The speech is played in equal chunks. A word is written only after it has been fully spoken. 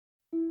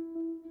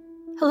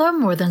Hello,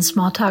 More Than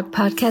Small Talk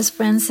podcast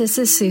friends. This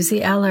is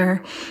Susie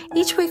Eller.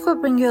 Each week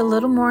we'll bring you a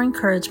little more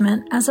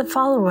encouragement as a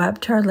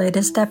follow-up to our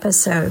latest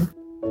episode.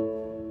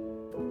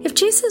 If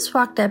Jesus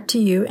walked up to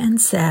you and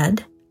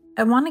said,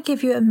 I want to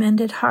give you a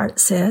mended heart,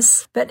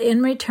 sis, but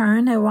in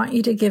return I want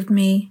you to give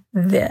me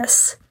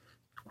this,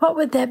 what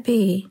would that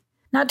be?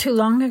 Not too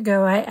long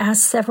ago I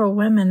asked several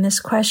women this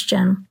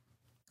question,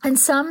 and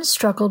some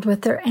struggled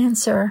with their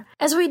answer.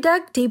 As we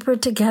dug deeper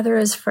together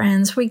as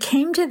friends, we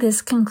came to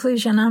this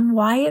conclusion on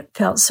why it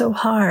felt so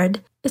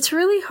hard. It's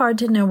really hard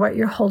to know what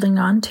you're holding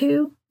on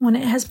to when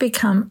it has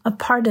become a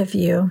part of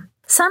you.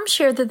 Some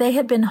shared that they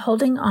had been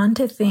holding on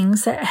to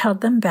things that held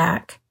them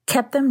back,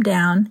 kept them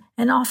down,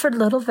 and offered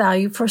little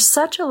value for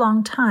such a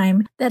long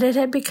time that it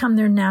had become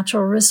their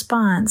natural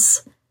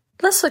response.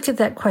 Let's look at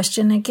that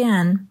question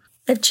again.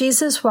 If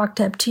Jesus walked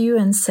up to you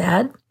and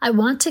said, I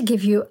want to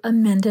give you a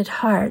mended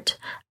heart,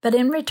 but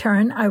in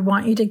return, I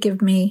want you to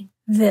give me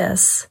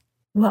this,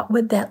 what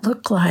would that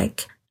look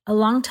like? A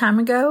long time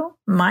ago,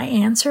 my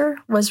answer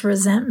was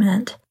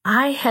resentment.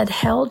 I had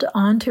held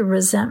on to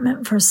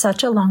resentment for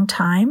such a long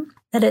time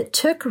that it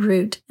took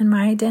root in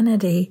my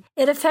identity.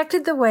 It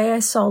affected the way I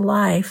saw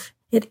life.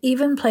 It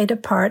even played a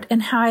part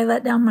in how I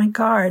let down my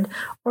guard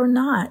or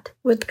not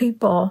with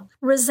people.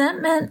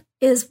 Resentment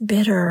is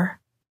bitter.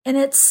 And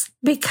it's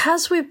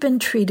because we've been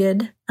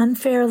treated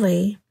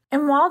unfairly.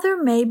 And while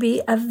there may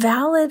be a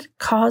valid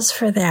cause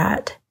for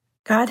that,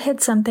 God had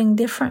something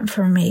different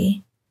for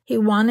me. He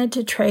wanted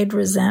to trade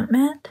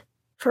resentment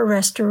for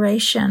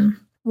restoration.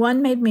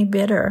 One made me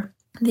bitter.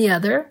 The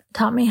other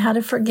taught me how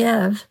to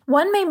forgive.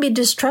 One made me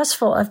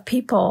distrustful of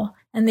people,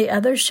 and the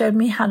other showed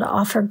me how to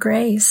offer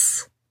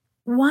grace.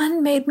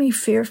 One made me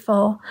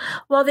fearful,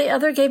 while the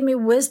other gave me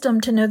wisdom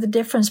to know the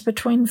difference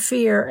between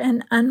fear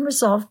and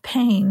unresolved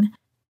pain.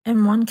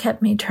 And one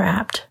kept me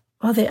trapped,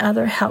 while the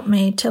other helped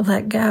me to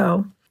let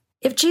go.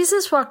 If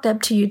Jesus walked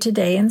up to you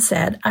today and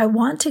said, I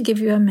want to give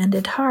you a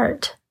mended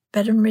heart,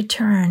 but in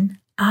return,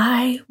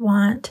 I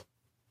want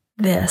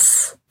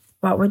this,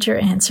 what would your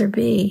answer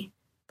be?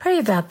 Pray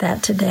about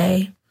that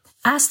today.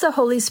 Ask the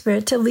Holy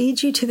Spirit to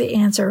lead you to the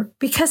answer,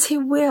 because He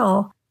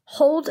will.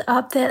 Hold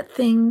up that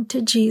thing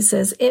to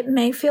Jesus. It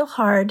may feel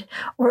hard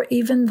or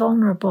even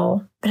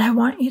vulnerable, but I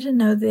want you to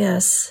know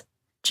this.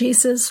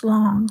 Jesus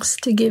longs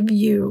to give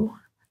you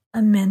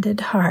a mended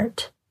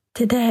heart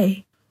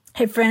today.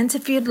 Hey friends,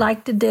 if you'd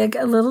like to dig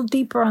a little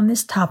deeper on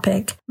this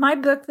topic, my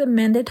book, The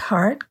Mended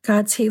Heart,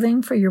 God's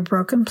Healing for Your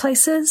Broken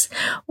Places,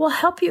 will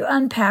help you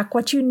unpack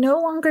what you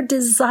no longer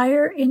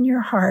desire in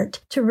your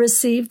heart to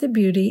receive the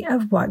beauty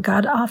of what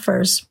God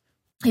offers.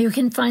 You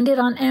can find it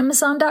on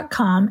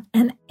Amazon.com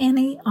and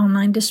any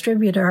online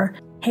distributor.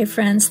 Hey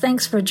friends,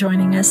 thanks for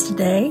joining us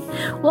today.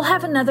 We'll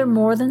have another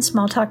More Than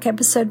Small Talk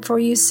episode for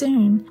you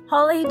soon.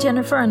 Holly,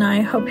 Jennifer, and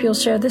I hope you'll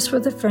share this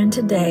with a friend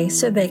today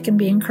so they can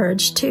be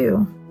encouraged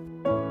too.